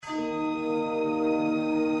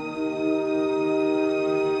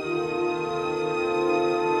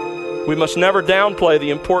We must never downplay the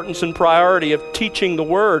importance and priority of teaching the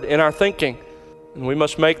Word in our thinking. And we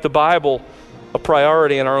must make the Bible a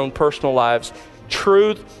priority in our own personal lives.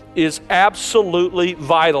 Truth is absolutely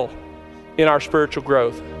vital in our spiritual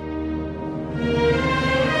growth.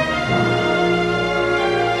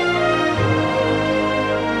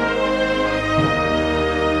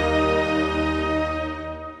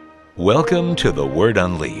 Welcome to The Word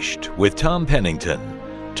Unleashed with Tom Pennington.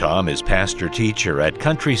 Tom is pastor-teacher at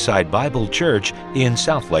Countryside Bible Church in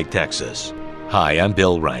Southlake, Texas. Hi, I'm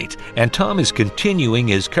Bill Wright, and Tom is continuing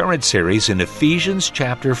his current series in Ephesians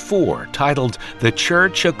chapter 4, titled The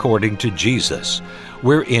Church According to Jesus.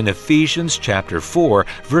 We're in Ephesians chapter 4,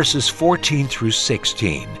 verses 14 through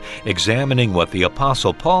 16, examining what the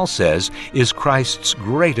Apostle Paul says is Christ's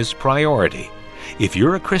greatest priority. If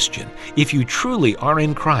you're a Christian, if you truly are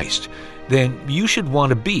in Christ, then you should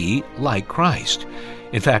want to be like Christ.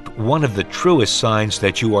 In fact, one of the truest signs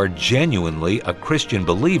that you are genuinely a Christian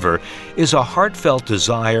believer is a heartfelt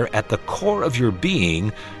desire at the core of your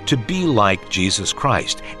being to be like Jesus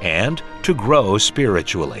Christ and to grow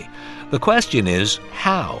spiritually. The question is,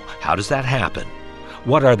 how? How does that happen?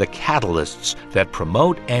 What are the catalysts that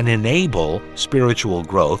promote and enable spiritual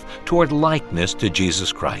growth toward likeness to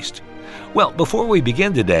Jesus Christ? Well, before we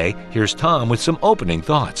begin today, here's Tom with some opening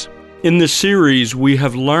thoughts. In this series, we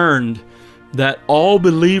have learned that all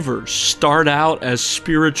believers start out as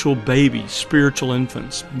spiritual babies, spiritual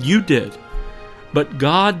infants. You did. But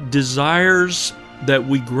God desires that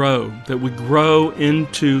we grow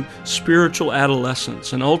into spiritual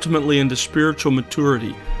adolescence and ultimately into spiritual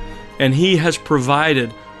maturity. And He has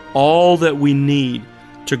provided all that we need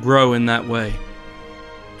to grow in that way.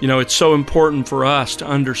 You know, it's so important for us to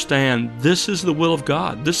understand this is the will of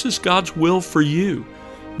God. This is God's will for you,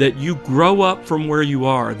 that you grow up from where you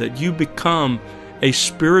are, that you become a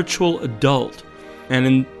spiritual adult. And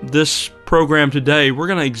in this program today, we're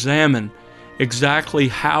going to examine exactly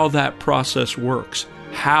how that process works,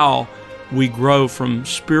 how we grow from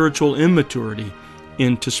spiritual immaturity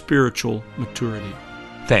into spiritual maturity.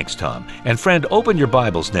 Thanks, Tom. And friend, open your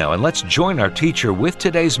Bibles now and let's join our teacher with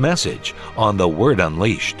today's message on The Word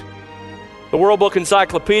Unleashed. The World Book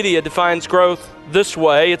Encyclopedia defines growth this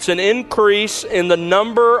way. It's an increase in the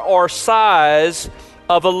number or size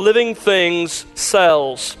of a living thing's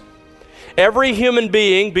cells. Every human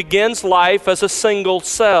being begins life as a single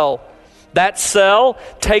cell. That cell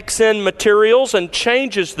takes in materials and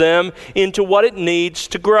changes them into what it needs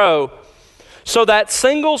to grow. So that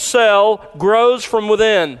single cell grows from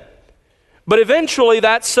within. But eventually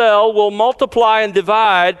that cell will multiply and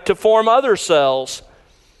divide to form other cells.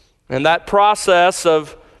 And that process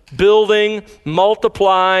of building,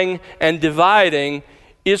 multiplying, and dividing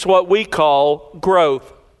is what we call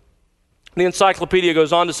growth. The encyclopedia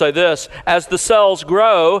goes on to say this: as the cells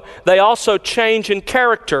grow, they also change in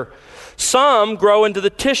character. Some grow into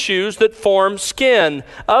the tissues that form skin,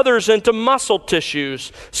 others into muscle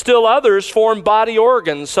tissues. Still others form body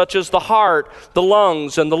organs such as the heart, the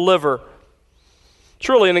lungs, and the liver. It's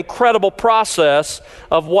really an incredible process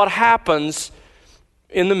of what happens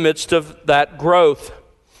in the midst of that growth.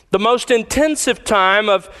 The most intensive time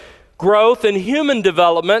of growth in human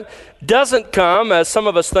development doesn't come, as some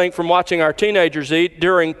of us think from watching our teenagers eat,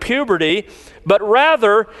 during puberty, but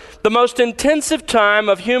rather the most intensive time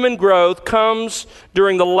of human growth comes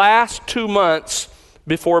during the last 2 months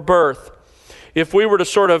before birth. If we were to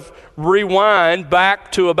sort of rewind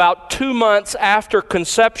back to about 2 months after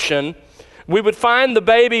conception, we would find the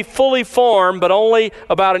baby fully formed, but only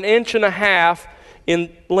about 1.5 inches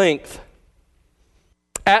in length.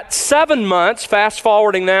 At 7 months, fast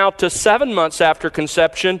forwarding now to 7 months after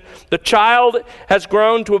conception, the child has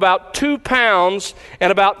grown to about 2 pounds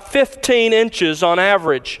and about 15 inches on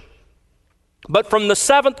average. But from the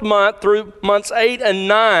 7th month through months 8 and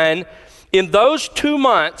 9, in those 2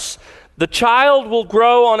 months, the child will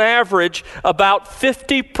grow on average about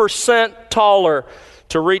 50% taller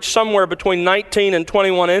to reach somewhere between 19 and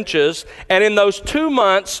 21 inches, and in those 2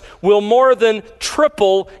 months will more than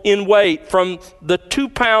triple in weight from the 2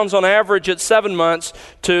 pounds on average at 7 months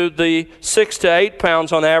to the 6 to 8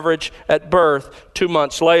 pounds on average at birth 2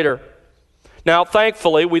 months later. Now,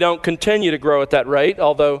 thankfully, we don't continue to grow at that rate,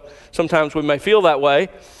 although sometimes we may feel that way.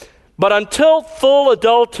 But until full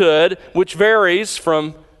adulthood, which varies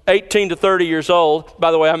from 18 to 30 years old,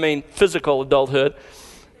 by the way, I mean physical adulthood,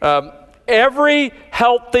 every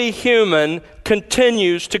healthy human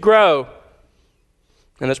continues to grow.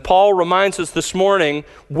 And as Paul reminds us this morning,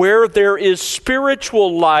 where there is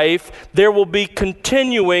spiritual life, there will be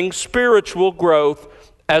continuing spiritual growth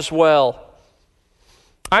as well.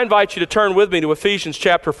 I invite you to turn with me to Ephesians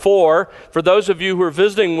chapter 4. For those of you who are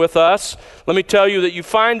visiting with us, let me tell you that you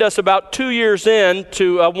find us about 2 years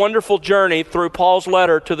into a wonderful journey through Paul's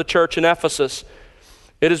letter to the church in Ephesus.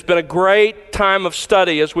 It has been a great time of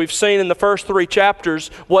study as we've seen in the first 3 chapters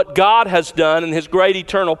what God has done in His great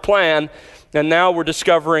eternal plan, and now we're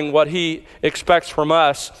discovering what He expects from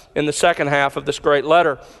us in the second half of this great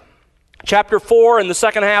letter. Chapter 4 in the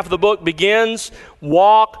second half of the book begins,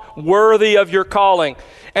 walk worthy of your calling.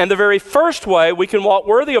 And the very first way we can walk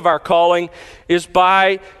worthy of our calling is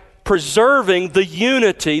by preserving the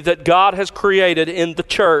unity that God has created in the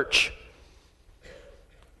church.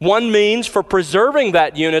 One means for preserving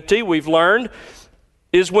that unity, we've learned,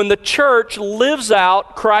 is when the church lives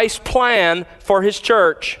out Christ's plan for His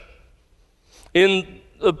church. In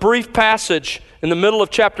a brief passage in the middle of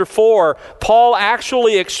chapter 4, Paul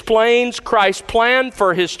actually explains Christ's plan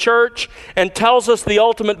for His church and tells us the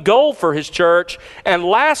ultimate goal for His church. And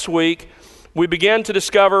last week, we began to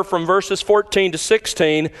discover from verses 14 to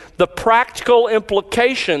 16 the practical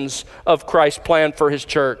implications of Christ's plan for His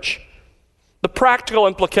church. The practical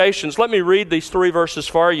implications. Let me read these 3 verses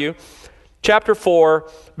for you. Chapter 4,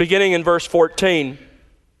 beginning in verse 14.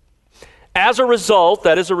 As a result,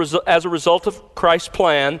 that is as a result of Christ's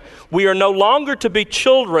plan, we are no longer to be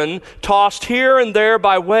children tossed here and there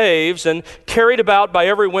by waves and carried about by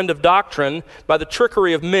every wind of doctrine, by the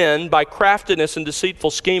trickery of men, by craftiness and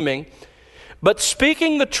deceitful scheming. But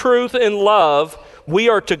speaking the truth in love, we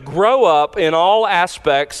are to grow up in all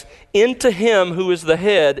aspects into Him who is the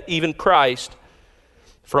head, even Christ,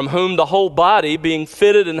 from whom the whole body, being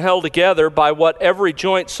fitted and held together by what every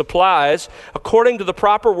joint supplies, according to the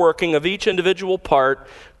proper working of each individual part,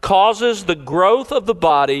 causes the growth of the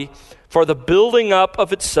body for the building up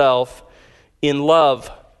of itself in love.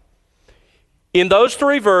 In those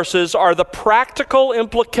 3 verses are the practical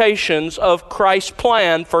implications of Christ's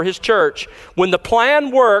plan for His church. When the plan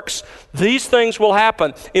works, these things will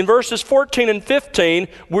happen. In verses 14 and 15,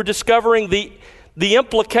 we're discovering the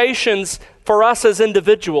implications for us as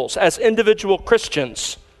individuals, as individual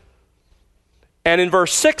Christians. And in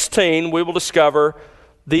verse 16, we will discover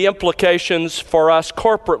the implications for us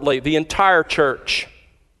corporately, the entire church.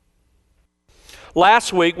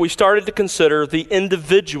 Last week, we started to consider the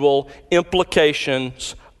individual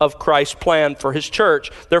implications of Christ's plan for His church.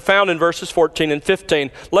 They're found in verses 14 and 15.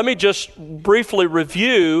 Let me just briefly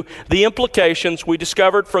review the implications we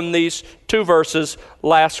discovered from these 2 verses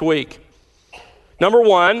last week. Number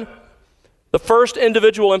 1, the first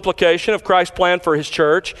individual implication of Christ's plan for His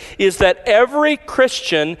church is that every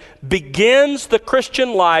Christian begins the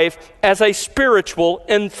Christian life as a spiritual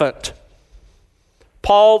infant.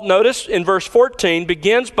 Paul, notice in verse 14,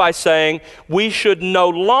 begins by saying we should no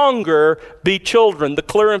longer be children. The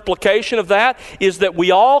clear implication of that is that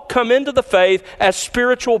we all come into the faith as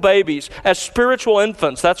spiritual babies, as spiritual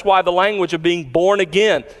infants. That's why the language of being born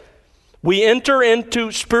again. We enter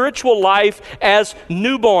into spiritual life as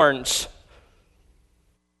newborns.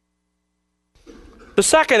 The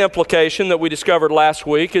second implication that we discovered last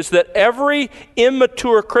week is that every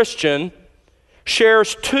immature Christian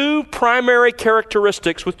shares 2 primary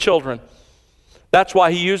characteristics with children. That's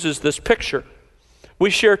why he uses this picture. We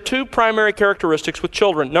share 2 primary characteristics with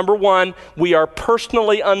children. Number 1, we are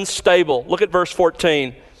personally unstable. Look at verse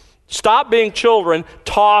 14. Stop being children,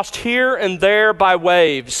 tossed here and there by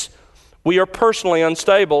waves. We are personally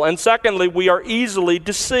unstable. And secondly, we are easily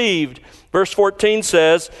deceived. Verse 14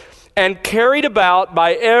 says, and carried about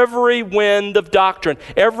by every wind of doctrine,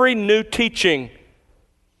 every new teaching.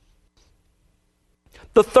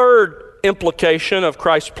 The third implication of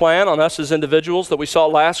Christ's plan on us as individuals that we saw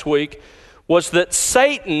last week was that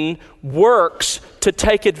Satan works to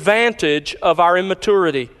take advantage of our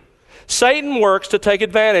immaturity. Satan works to take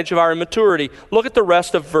advantage of our immaturity. Look at the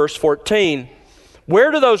rest of verse 14.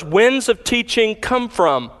 Where do those winds of teaching come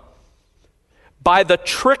from? By the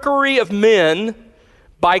trickery of men,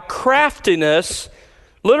 by craftiness,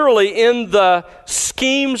 literally in the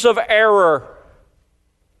schemes of error.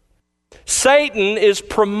 Satan is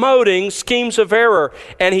promoting schemes of error,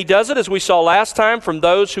 and he does it, as we saw last time, from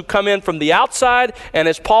those who come in from the outside, and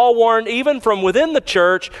as Paul warned, even from within the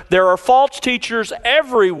church, there are false teachers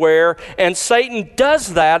everywhere, and Satan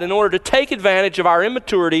does that in order to take advantage of our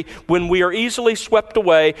immaturity when we are easily swept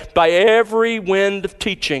away by every wind of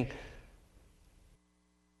teaching.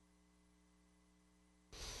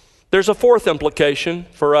 There's a fourth implication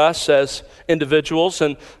for us as individuals,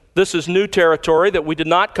 and this is new territory that we did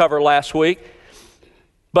not cover last week.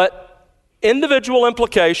 But individual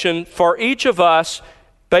implication for each of us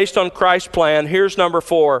based on Christ's plan, here's number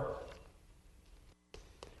 4.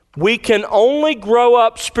 We can only grow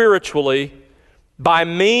up spiritually by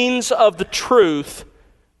means of the truth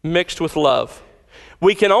mixed with love.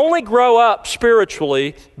 We can only grow up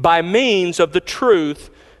spiritually by means of the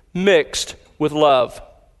truth mixed with love.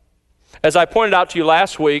 As I pointed out to you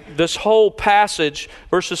last week, this whole passage,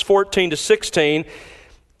 verses 14 to 16,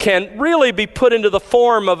 can really be put into the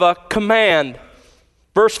form of a command.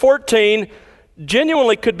 Verse 14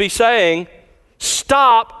 genuinely could be saying,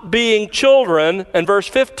 stop being children, and verse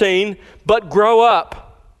 15, but grow up.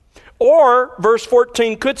 Or verse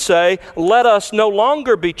 14 could say, let us no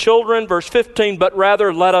longer be children, verse 15, but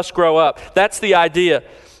rather let us grow up. That's the idea.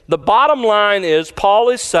 The bottom line is, Paul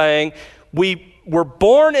is saying, we were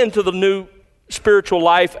born into the new spiritual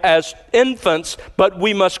life as infants, but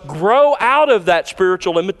we must grow out of that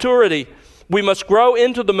spiritual immaturity. We must grow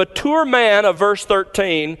into the mature man of verse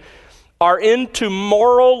 13, or into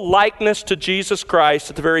moral likeness to Jesus Christ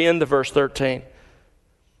at the very end of verse 13.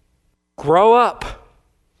 Grow up.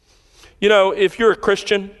 You know, if you're a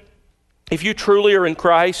Christian, if you truly are in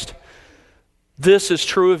Christ, this is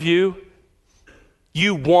true of you.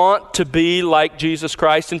 You want to be like Jesus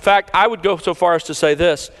Christ. In fact, I would go so far as to say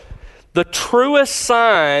this. The truest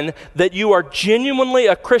sign that you are genuinely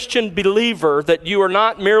a Christian believer, that you are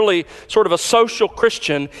not merely sort of a social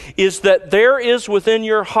Christian, is that there is within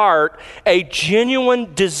your heart a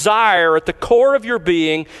genuine desire at the core of your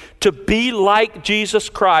being to be like Jesus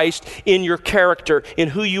Christ in your character, in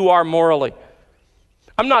who you are morally.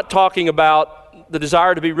 I'm not talking about the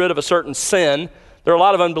desire to be rid of a certain sin. There are a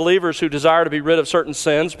lot of unbelievers who desire to be rid of certain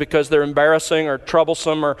sins because they're embarrassing or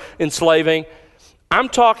troublesome or enslaving. I'm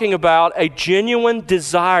talking about a genuine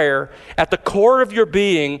desire at the core of your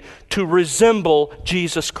being to resemble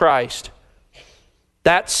Jesus Christ.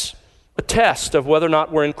 That's a test of whether or not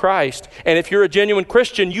we're in Christ. And if you're a genuine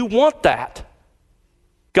Christian, you want that.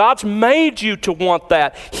 God's made you to want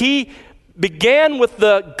that. He began with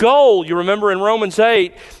the goal, you remember in Romans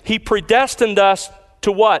 8, He predestined us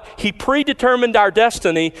to what? He predetermined our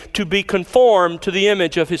destiny to be conformed to the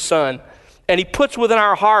image of His Son. And He puts within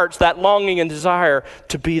our hearts that longing and desire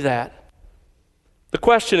to be that. The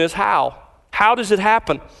question is how? How does it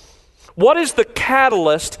happen? What is the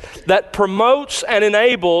catalyst that promotes and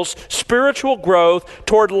enables spiritual growth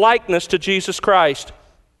toward likeness to Jesus Christ?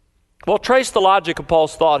 Well, trace the logic of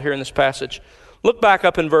Paul's thought here in this passage. Look back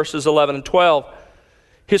up in verses 11 and 12.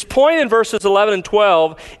 His point in verses 11 and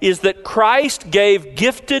 12 is that Christ gave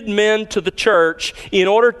gifted men to the church in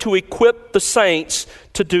order to equip the saints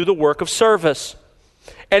to do the work of service.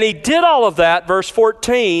 And He did all of that, verse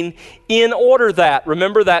 14, in order that.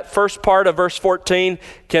 Remember that first part of verse 14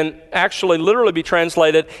 can actually literally be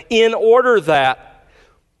translated, in order that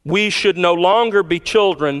we should no longer be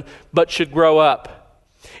children, but should grow up.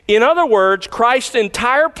 In other words, Christ's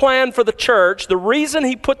entire plan for the church, the reason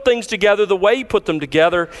He put things together the way He put them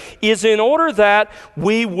together, is in order that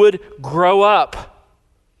we would grow up.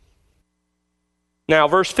 Now,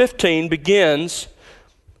 verse 15 begins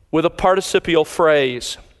with a participial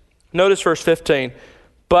phrase. Notice verse 15.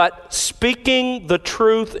 But speaking the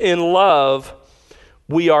truth in love,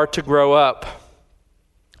 we are to grow up.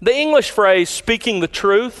 The English phrase, speaking the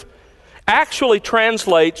truth, actually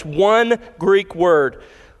translates one Greek word,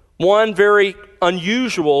 one very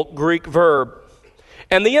unusual Greek verb.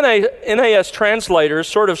 And the NAS translators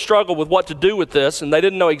sort of struggled with what to do with this, and they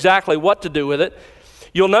didn't know exactly what to do with it.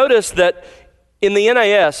 You'll notice that in the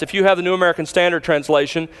NAS, if you have the New American Standard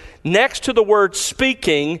Translation, next to the word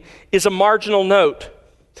speaking is a marginal note.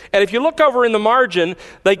 And if you look over in the margin,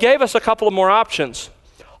 they gave us a couple of more options.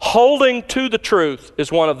 Holding to the truth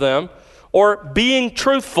is one of them, or being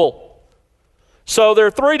truthful. So there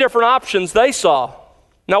are three different options they saw.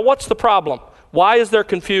 Now, what's the problem? Why is there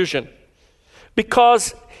confusion?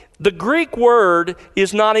 Because the Greek word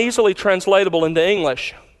is not easily translatable into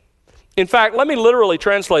English. In fact, let me literally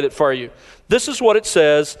translate it for you. This is what it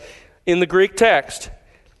says in the Greek text.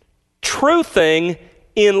 Truthing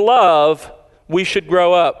in love, we should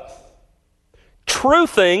grow up.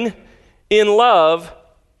 Truthing in love,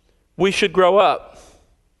 we should grow up.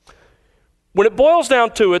 When it boils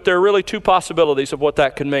down to it, there are really two possibilities of what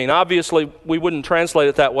that could mean. Obviously, we wouldn't translate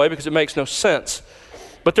it that way because it makes no sense.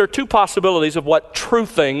 But there are two possibilities of what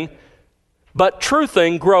truthing,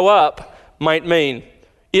 grow up, might mean.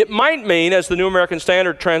 It might mean, as the New American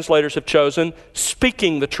Standard translators have chosen,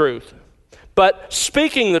 speaking the truth. But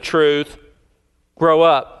speaking the truth, grow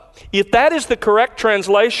up. If that is the correct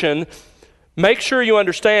translation, make sure you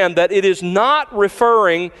understand that it is not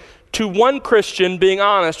referring to one Christian being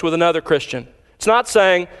honest with another Christian. It's not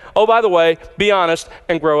saying, oh, by the way, be honest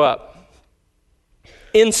and grow up.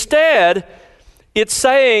 Instead, it's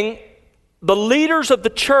saying the leaders of the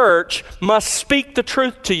church must speak the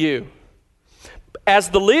truth to you. As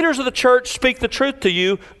the leaders of the church speak the truth to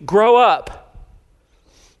you, grow up.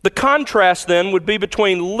 The contrast then would be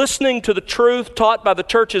between listening to the truth taught by the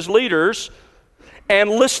church's leaders and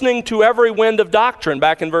listening to every wind of doctrine,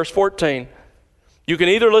 back in verse 14. You can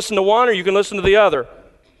either listen to one or you can listen to the other.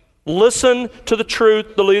 Listen to the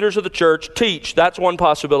truth the leaders of the church teach. That's one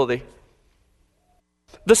possibility.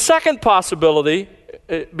 The second possibility,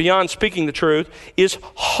 beyond speaking the truth, is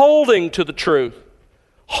holding to the truth.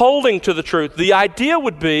 Holding to the truth. The idea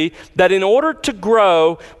would be that in order to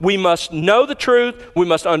grow, we must know the truth, we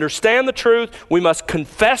must understand the truth, we must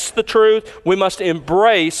confess the truth, we must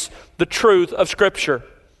embrace the truth of Scripture.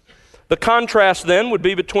 The contrast then would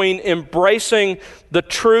be between embracing the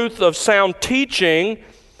truth of sound teaching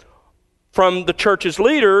from the church's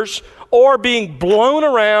leaders or being blown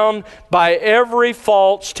around by every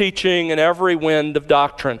false teaching and every wind of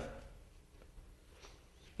doctrine.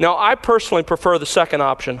 Now, I personally prefer the second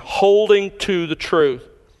option, holding to the truth.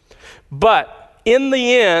 But in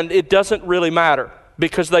the end, it doesn't really matter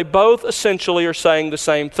because they both essentially are saying the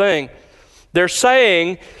same thing. They're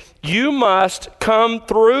saying you must come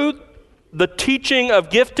through the teaching of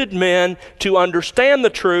gifted men to understand the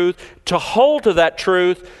truth, to hold to that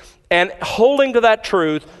truth, and holding to that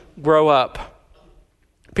truth, grow up.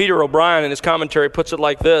 Peter O'Brien in his commentary puts it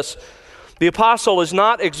like this: the apostle is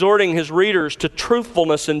not exhorting his readers to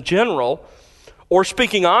truthfulness in general or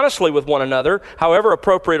speaking honestly with one another, however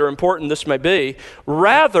appropriate or important this may be.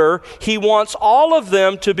 Rather, he wants all of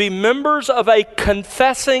them to be members of a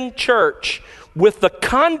confessing church with the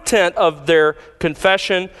content of their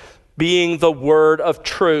confession being the word of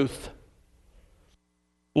truth.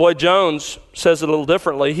 Lloyd Jones says it a little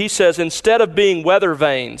differently. He says, instead of being weather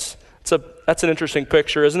vanes, that's an interesting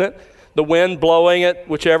picture, isn't it? The wind blowing it,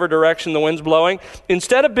 whichever direction the wind's blowing.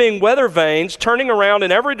 Instead of being weather vanes, turning around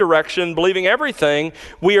in every direction, believing everything,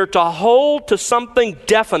 we are to hold to something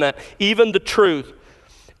definite, even the truth.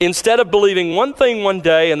 Instead of believing one thing one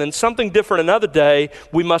day and then something different another day,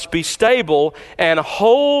 we must be stable and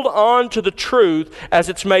hold on to the truth as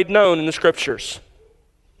it's made known in the Scriptures.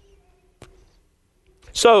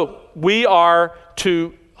 So, we are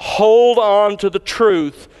to hold on to the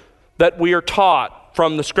truth that we are taught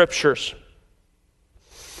from the Scriptures.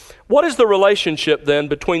 What is the relationship then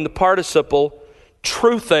between the participle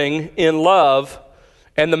truthing in love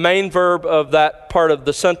and the main verb of that part of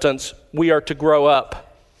the sentence, we are to grow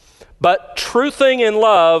up? But truthing in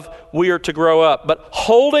love, we are to grow up. But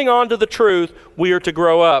holding on to the truth, we are to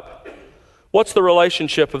grow up. What's the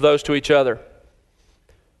relationship of those to each other?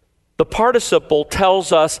 The participle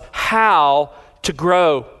tells us how to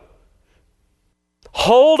grow.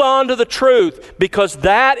 Hold on to the truth because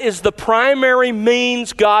that is the primary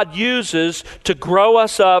means God uses to grow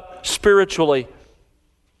us up spiritually.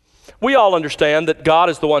 We all understand that God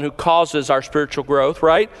is the one who causes our spiritual growth,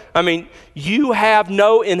 right? I mean, you have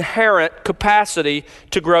no inherent capacity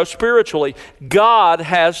to grow spiritually. God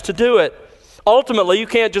has to do it. Ultimately, you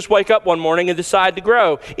can't just wake up one morning and decide to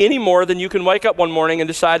grow any more than you can wake up one morning and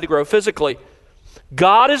decide to grow physically.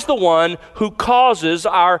 God is the one who causes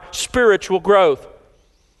our spiritual growth.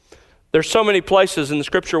 There's so many places in the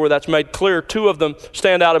Scripture where that's made clear. Two of them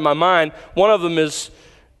stand out in my mind. One of them is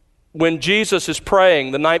when Jesus is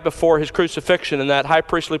praying the night before his crucifixion in that high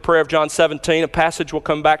priestly prayer of John 17, a passage we'll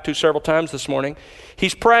come back to several times this morning.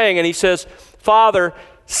 He's praying and he says, Father,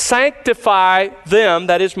 sanctify them,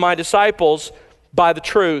 that is my disciples, by the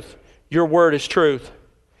truth. Your word is truth.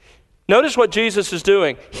 Notice what Jesus is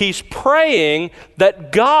doing. He's praying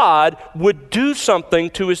that God would do something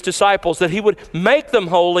to his disciples, that he would make them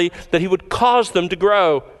holy, that he would cause them to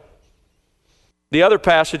grow. The other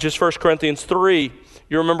passage is 1 Corinthians 3.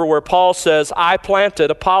 You remember where Paul says, I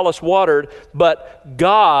planted, Apollos watered, but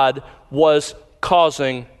God was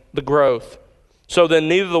causing the growth. So then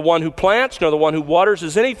neither the one who plants nor the one who waters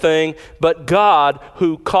is anything, but God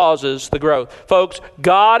who causes the growth. Folks,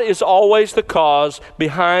 God is always the cause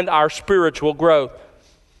behind our spiritual growth.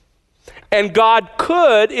 And God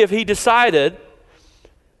could, if he decided,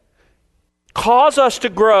 cause us to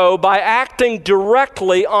grow by acting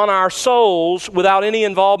directly on our souls without any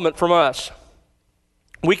involvement from us.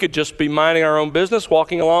 We could just be minding our own business,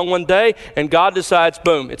 walking along one day, and God decides,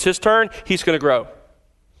 boom, it's his turn, he's going to grow.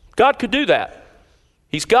 God could do that.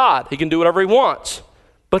 He's God. He can do whatever he wants.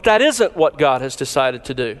 But that isn't what God has decided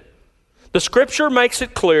to do. The Scripture makes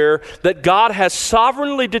it clear that God has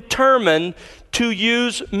sovereignly determined to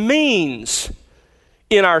use means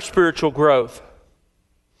in our spiritual growth.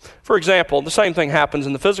 For example, the same thing happens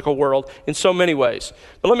in the physical world in so many ways.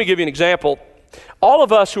 But let me give you an example. All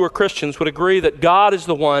of us who are Christians would agree that God is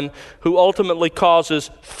the one who ultimately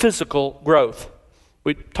causes physical growth.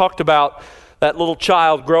 We talked about that little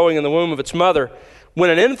child growing in the womb of its mother. When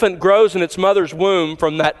an infant grows in its mother's womb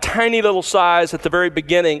from that tiny little size at the very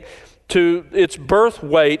beginning to its birth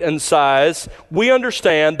weight and size, we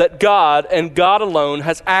understand that God and God alone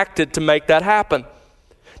has acted to make that happen.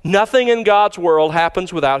 Nothing in God's world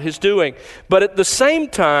happens without His doing. But at the same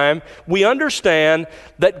time, we understand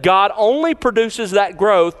that God only produces that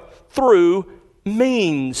growth through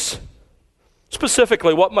means.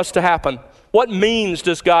 Specifically, what must happen? What means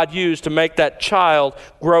does God use to make that child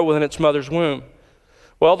grow within its mother's womb?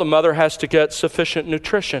 Well, the mother has to get sufficient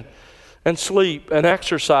nutrition and sleep and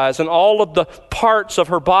exercise and all of the parts of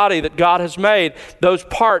her body that God has made. Those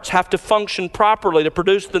parts have to function properly to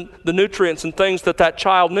produce the nutrients and things that that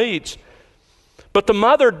child needs. But the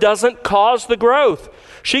mother doesn't cause the growth.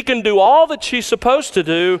 She can do all that she's supposed to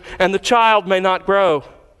do, and the child may not grow.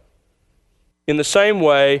 In the same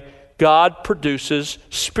way, God produces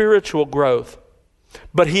spiritual growth.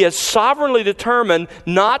 But He has sovereignly determined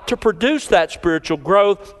not to produce that spiritual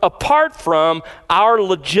growth apart from our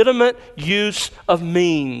legitimate use of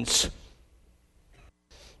means.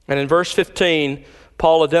 And in verse 15,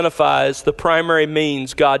 Paul identifies the primary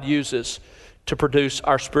means God uses to produce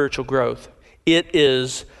our spiritual growth. It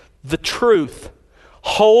is the truth.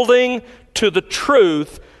 Holding to the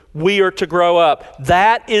truth, we are to grow up.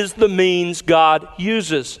 That is the means God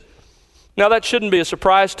uses. Now, that shouldn't be a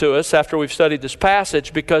surprise to us after we've studied this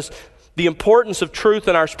passage, because the importance of truth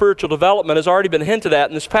in our spiritual development has already been hinted at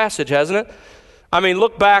in this passage, hasn't it? I mean,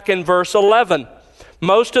 look back in verse 11.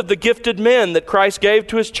 Most of the gifted men that Christ gave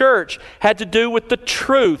to His church had to do with the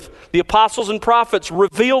truth. The apostles and prophets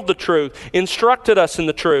revealed the truth, instructed us in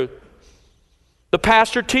the truth. The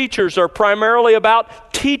pastor teachers are primarily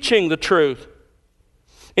about teaching the truth.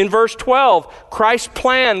 In verse 12, Christ's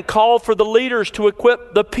plan called for the leaders to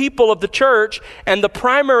equip the people of the church, and the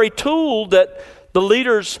primary tool that the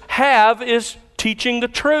leaders have is teaching the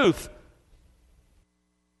truth.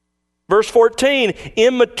 Verse 14,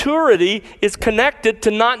 immaturity is connected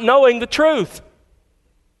to not knowing the truth.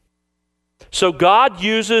 So God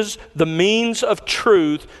uses the means of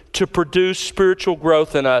truth to produce spiritual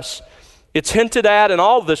growth in us. It's hinted at in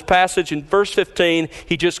all of this passage. In verse 15,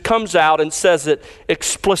 he just comes out and says it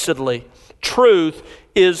explicitly. Truth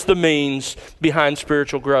is the means behind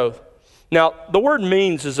spiritual growth. Now, the word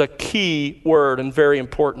means is a key word and very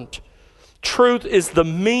important. Truth is the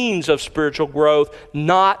means of spiritual growth,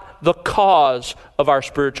 not the cause of our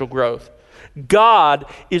spiritual growth. God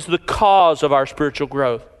is the cause of our spiritual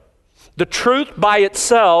growth. The truth by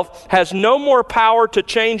itself has no more power to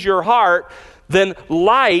change your heart then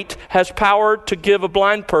light has power to give a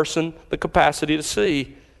blind person the capacity to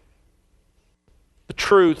see. The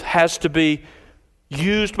truth has to be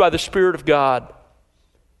used by the Spirit of God,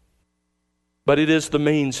 but it is the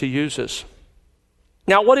means He uses.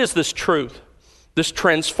 Now, what is this truth? This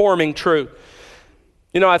transforming truth?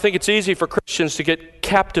 You know, I think it's easy for Christians to get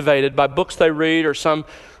captivated by books they read or some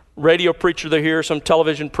radio preacher they hear, some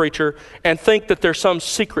television preacher, and think that there's some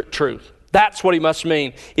secret truth. That's what he must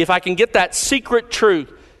mean. If I can get that secret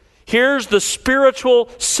truth, here's the spiritual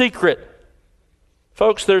secret.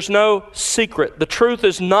 Folks, there's no secret. The truth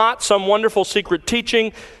is not some wonderful secret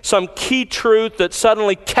teaching, some key truth that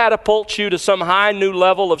suddenly catapults you to some high new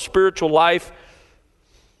level of spiritual life.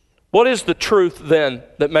 What is the truth then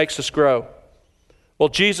that makes us grow? Well,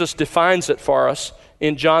 Jesus defines it for us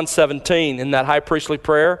in John 17 in that high priestly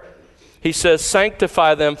prayer. He says,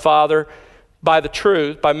 "Sanctify them, Father, by the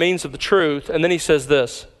truth, by means of the truth." And then he says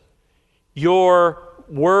this, "Your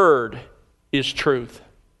word is truth."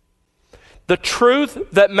 The truth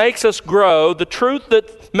that makes us grow, the truth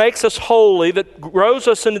that makes us holy, that grows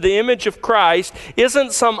us into the image of Christ,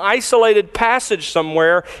 isn't some isolated passage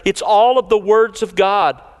somewhere. It's all of the words of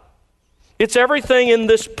God. It's everything in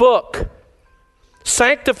this book.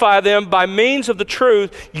 Sanctify them by means of the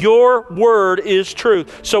truth. Your word is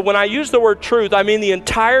truth. So when I use the word truth, I mean the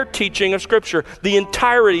entire teaching of Scripture, the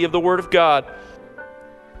entirety of the Word of God.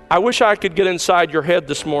 I wish I could get inside your head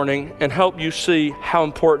this morning and help you see how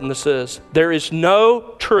important this is. There is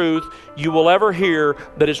no truth you will ever hear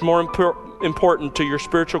that is more important to your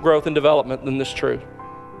spiritual growth and development than this truth.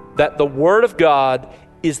 That the Word of God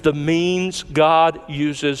is the means God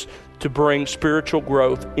uses to bring spiritual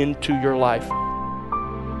growth into your life.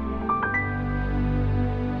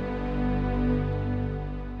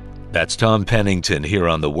 That's Tom Pennington here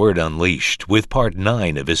on The Word Unleashed with part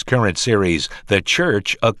 9 of his current series, The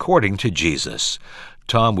Church According to Jesus.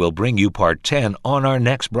 Tom will bring you part 10 on our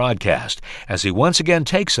next broadcast as he once again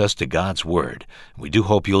takes us to God's Word. We do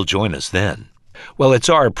hope you'll join us then. Well, it's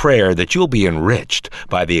our prayer that you'll be enriched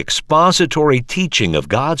by the expository teaching of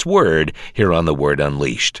God's Word here on The Word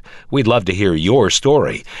Unleashed. We'd love to hear your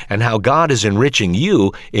story and how God is enriching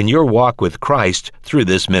you in your walk with Christ through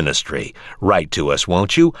this ministry. Write to us,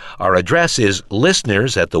 won't you? Our address is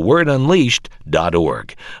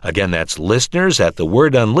listeners@thewordunleashed.org. Again, that's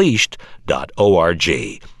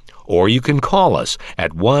listeners@thewordunleashed.org. Or you can call us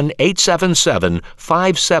at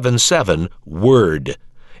 1-877-577-WORD.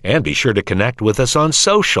 And be sure to connect with us on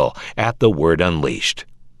social at The Word Unleashed.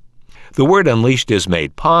 The Word Unleashed is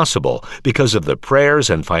made possible because of the prayers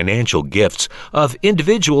and financial gifts of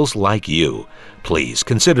individuals like you. Please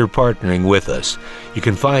consider partnering with us. You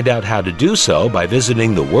can find out how to do so by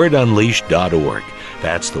visiting thewordunleashed.org.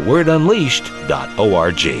 That's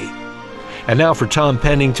thewordunleashed.org. And now for Tom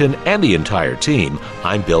Pennington and the entire team,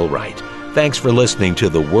 I'm Bill Wright. Thanks for listening to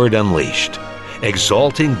The Word Unleashed,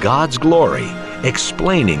 exalting God's glory,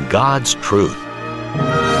 explaining God's truth.